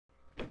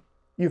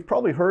You've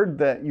probably heard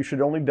that you should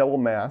only double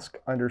mask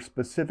under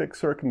specific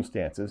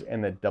circumstances,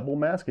 and that double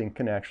masking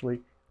can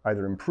actually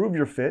either improve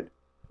your fit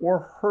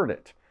or hurt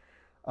it.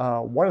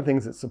 One of the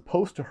things that's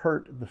supposed to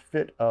hurt the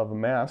fit of a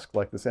mask,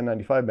 like this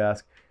N95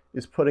 mask,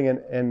 is putting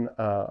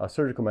a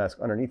surgical mask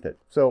underneath it.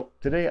 So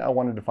today I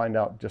wanted to find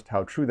out just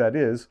how true that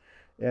is.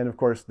 And of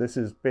course, this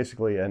is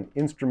basically an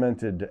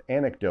instrumented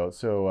anecdote,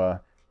 so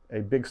a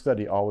big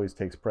study always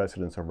takes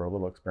precedence over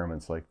little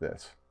experiments like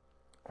this.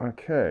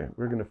 Okay,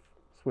 we're going to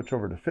switch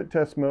over to fit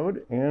test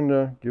mode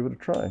and give it a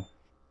try.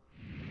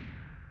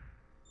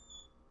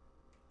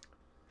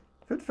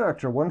 Fit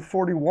factor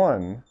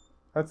 141.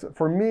 That's,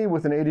 for me,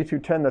 with an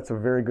 8210, that's a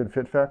very good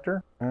fit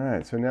factor. All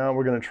right, so now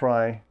we're going to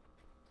try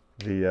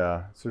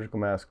the surgical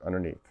mask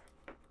underneath.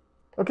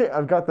 Okay,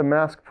 I've got the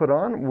mask put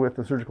on with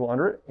the surgical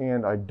under it,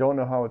 and I don't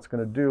know how it's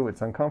going to do.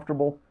 It's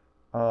uncomfortable,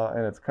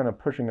 and it's kind of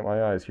pushing at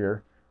my eyes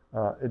here.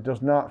 It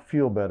does not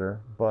feel better,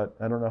 but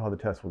I don't know how the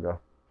test will go.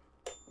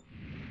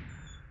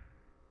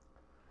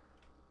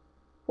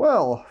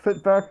 Well,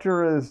 fit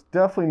factor is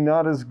definitely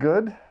not as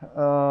good.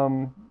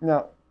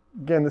 Now,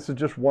 again, this is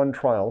just one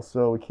trial,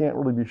 so we can't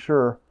really be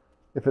sure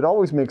if it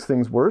always makes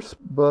things worse,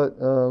 but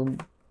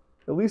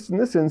at least in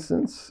this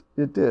instance,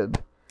 it did.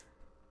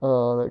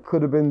 That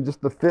could have been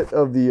just the fit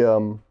of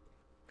the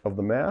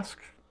mask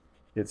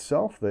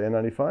itself, the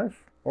N95,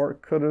 or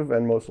it could have,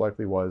 and most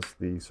likely was,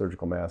 the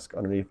surgical mask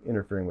underneath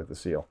interfering with the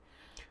seal.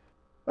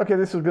 Okay,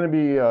 this is going to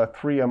be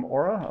 3M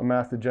Aura, a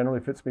mask that generally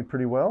fits me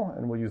pretty well,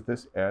 and we'll use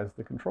this as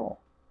the control.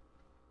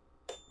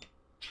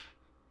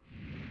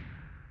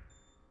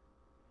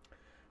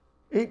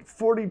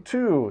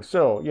 $842.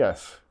 So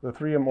yes, the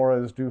 3M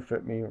Auras do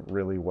fit me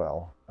really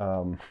well.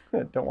 Don't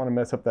want to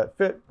mess up that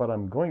fit, but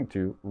I'm going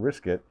to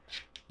risk it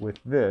with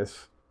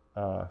this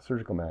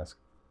surgical mask.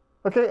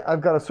 Okay,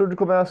 I've got a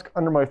surgical mask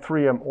under my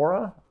 3M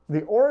Aura.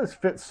 The Auras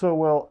fit so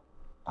well,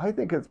 I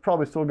think it's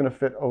probably still going to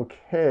fit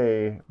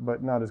okay,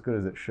 but not as good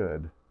as it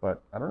should.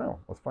 But I don't know.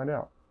 Let's find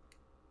out.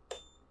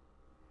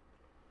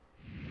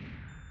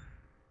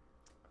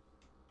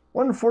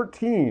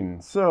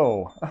 114.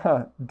 So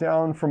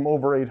down from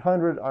over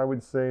 800, I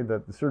would say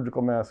that the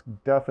surgical mask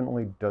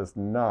definitely does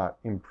not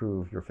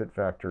improve your fit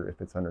factor if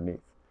it's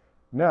underneath.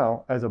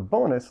 Now, as a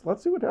bonus,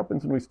 let's see what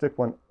happens when we stick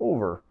one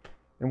over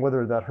and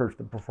whether that hurts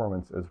the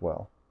performance as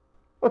well.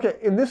 Okay,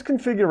 in this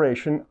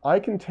configuration, I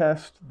can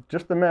test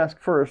just the mask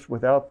first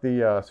without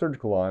the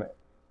surgical on,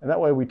 and that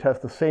way we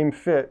test the same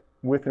fit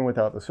with and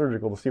without the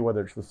surgical to see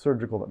whether it's the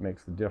surgical that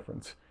makes the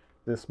difference.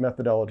 This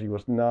methodology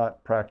was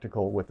not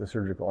practical with the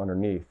surgical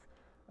underneath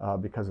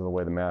because of the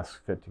way the masks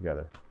fit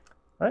together.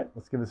 All right,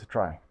 let's give this a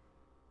try.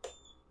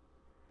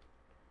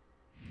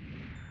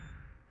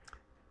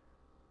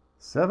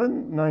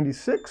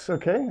 796,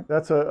 okay,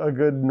 that's a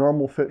good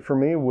normal fit for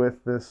me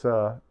with this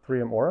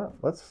 3M Aura.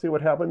 Let's see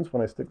what happens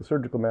when I stick the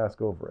surgical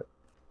mask over it.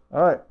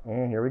 All right,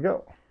 and here we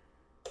go.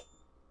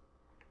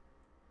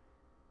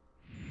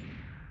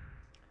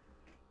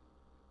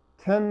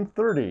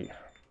 1030.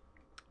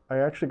 I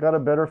actually got a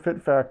better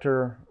fit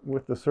factor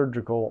with the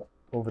surgical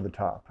over the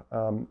top.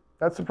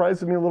 That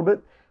surprises me a little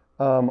bit.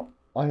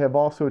 I have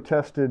also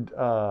tested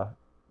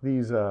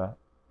these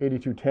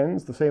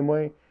 8210s the same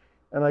way,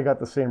 and I got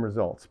the same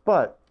results.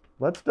 But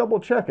let's double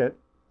check it.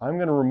 I'm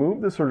going to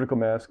remove the surgical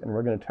mask, and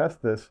we're going to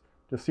test this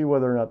to see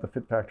whether or not the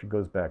fit factor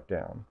goes back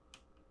down.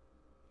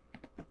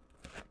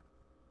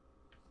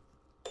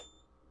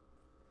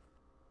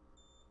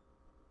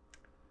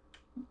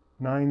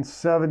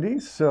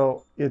 $970,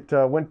 so it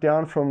went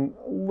down from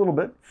a little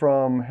bit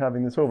from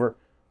having this over.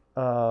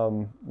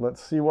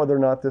 Let's see whether or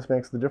not this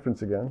makes the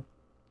difference again.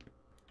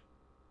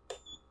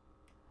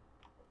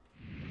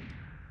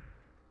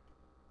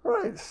 All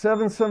right,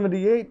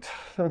 778,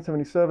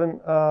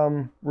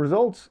 777.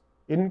 Results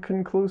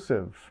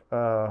inconclusive.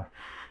 What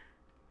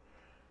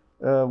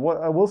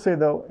I will say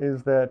though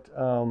is that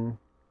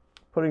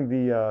putting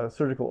the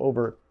surgical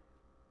over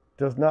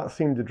does not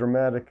seem to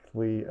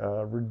dramatically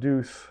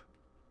reduce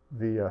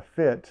the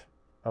fit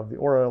of the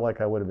Aura like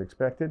I would have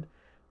expected.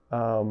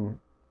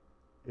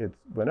 It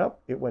went up,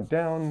 it went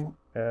down,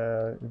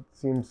 it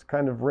seems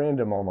kind of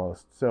random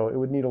almost. So it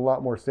would need a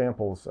lot more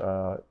samples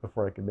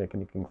before I could make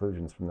any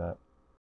conclusions from that.